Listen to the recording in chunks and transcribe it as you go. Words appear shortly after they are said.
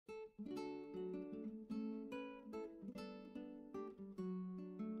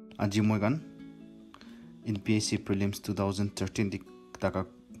Ajimoigan NPSC Prelims 2013 taka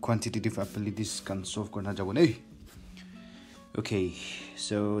quantitative abilities can solve karna jabo nei. Okay,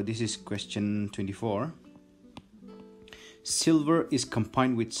 so this is question 24. Silver is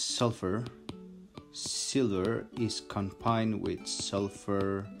combined with sulfur. Silver is combined with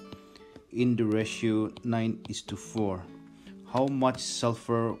sulfur in the ratio 9:4. How much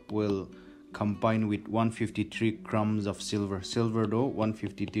sulfur will combine with 153 grams of silver? Silver though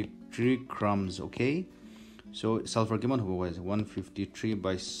 153 grams, okay? So sulfur kiman hobo guys? 153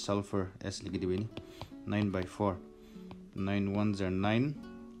 by sulfur as likhi dibe ni 9/4. 9 ones are 9.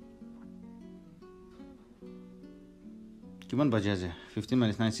 Kiman baje ase? 15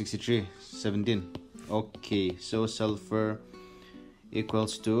 minus 9 63 17. Okay, so sulfur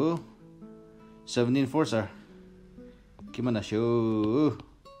equals to 17 fours are kiman na show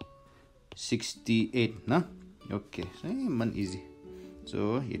 68 na. Okay, so man easy.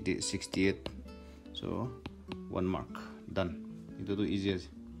 So it is 68. So 1 mark done. Ito do easy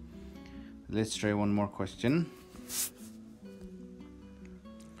as. Let's try one more question.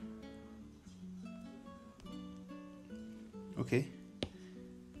 Okay,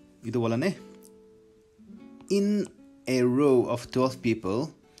 ito wala na eh. In a row of 12 people,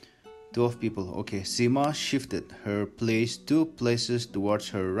 okay, Sima shifted her place 2 places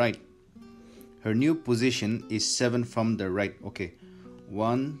towards her right. Her new position is 7 from the right. Okay,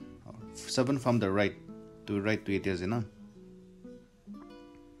 7 from the right to it is enough.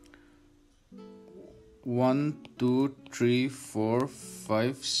 1 2 3 4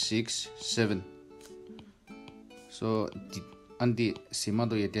 5 6 7. So andi Sima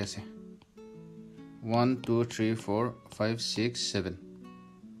do yete ase 1 2 3 4 5 6 7.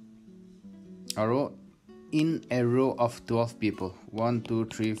 Arrow in a row of 12 people. 1 2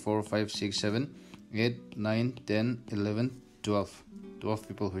 3 4 5 6 7 8 9 10 11 12. 12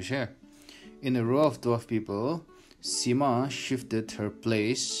 people who share. In a row of 12 people, Sima shifted her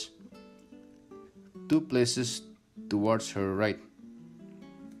place 2 places towards her right.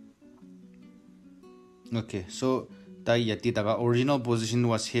 Okay, so the original position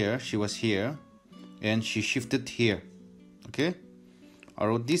was here. She was here and she shifted here. Okay,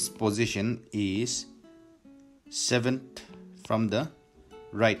 or this position is 7th from the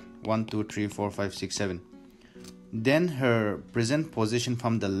right. 1 2 3 4 5 6 7. Then her present position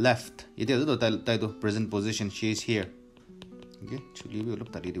from the left. It is the present position. She is here. Okay,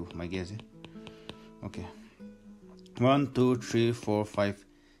 my guess. Okay, 1 2 3 4 5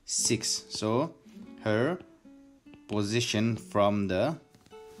 6. So her position from the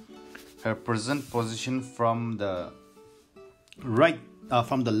present position from the right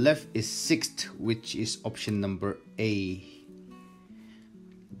from the left is 6th, which is option number A.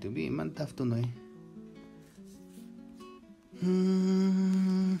 To be man tough to know.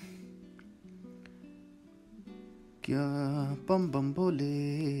 Kya bam bam bole.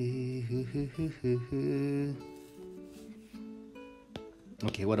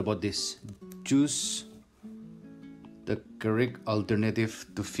 Okay, what about this? Choose the correct alternative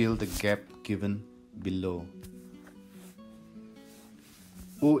to fill the gap given below.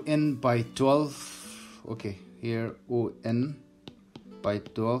 ON by 12. Okay, here ON by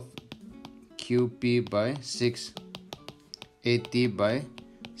 12, QP by 6, AT by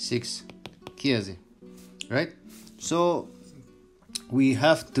 6. Kiyaze, right? So we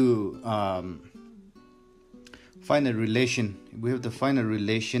have to find a relation. We have to find a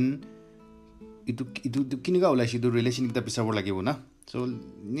relation. Itu kiniga wala siya relation kita bisa wala lagi na. So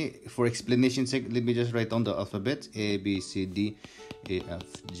for explanation sake, let me just write down the alphabet: A B C D E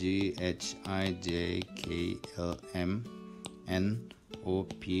F G H I J K L M N O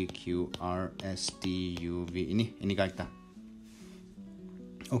P Q R S T U V. Ini kita.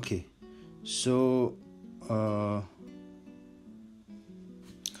 Okay, so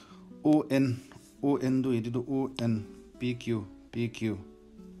ON do itu ON PQ.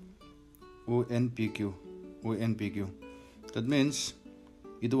 ONPQ. That means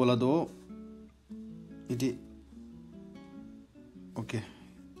itu wala do iti. Okay,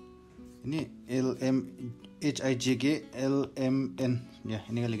 ini LM HIJK LMN ya,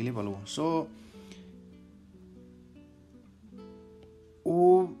 ini kali palu. So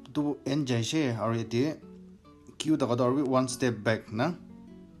O to N jaise aur iti Q taka do one step back na.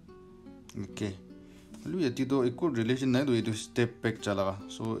 Okay, lu yati to equal relation na do itu step back chala,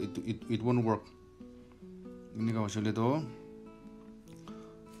 so it won't work. Ini ka masule to.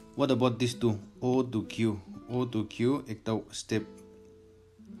 What about this two? O to Q ekta step.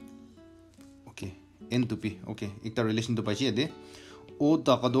 Okay, N to P. Okay, ekta relation to pachi ade. O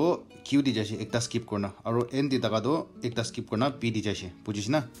taka do Q di jaise ekta skip korna aro N di taka do ekta skip korna P di jaise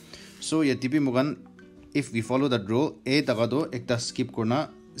bujhisna. So yati bi mogan if we follow that rule A taka do ekta skip korna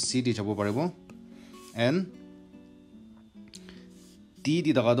C di jabo paribo and T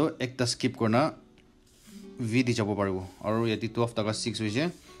di taka do ekta skip korna V di jabo paribo aro yati 12 taka 6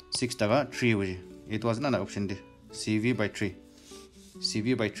 hoise 6 taka 3 hoise. It was na option de CV by 3.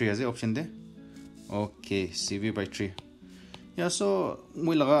 CV by 3 as a option de. Okay, CV by 3. Yeah, so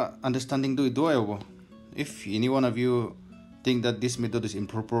we laga understanding do it. If any one of you think that this method is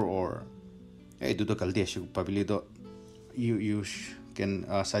improper or hey, do the kaldi probably you can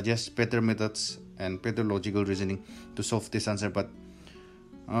suggest better methods and better logical reasoning to solve this answer. But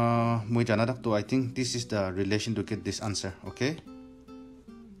I think this is the relation to get this answer. Okay,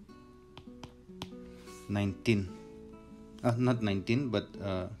 19. Not 19, but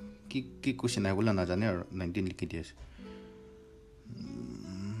ki question I will na jane or 19 likhi diye.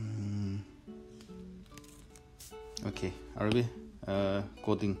 Okay, Arabi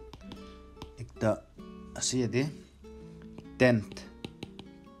coding ekta ase de 10th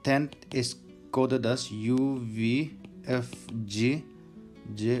is coded as UVFG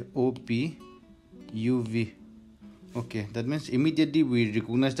JOP UV. Okay, that means immediately we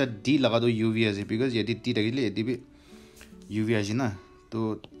recognize that D laga do UV as because yadi T lagile yadi bi UV as na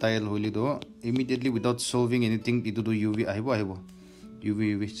to tile holi do immediately without solving anything itu do UV ahibo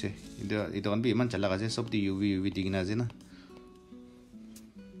UV se ito kan bi iman chala kasi sob di UV digina na.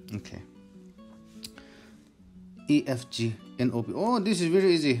 Okay, EFG NOP. Oh, this is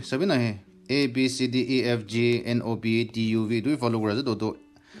very easy. Sabi na hai A B C D E F G N O P T U V. Do you follow kura do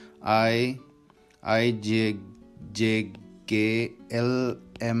I J K L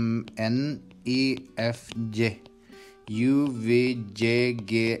M N E F J U V J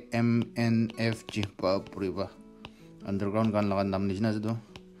K M N F G. Ba underground kan lagan nam nijna do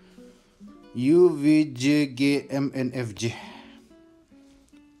U V J K M N F G.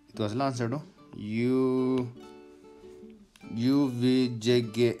 It was the answer do U V J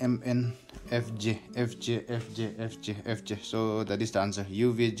K M N F J F J F J F J F J. So that is the answer,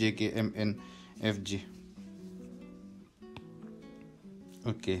 U V J K M N F G.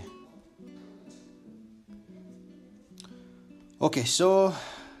 Okay. Okay, so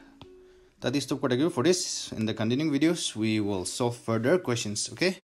that is the category for this. In the continuing videos, we will solve further questions. Okay.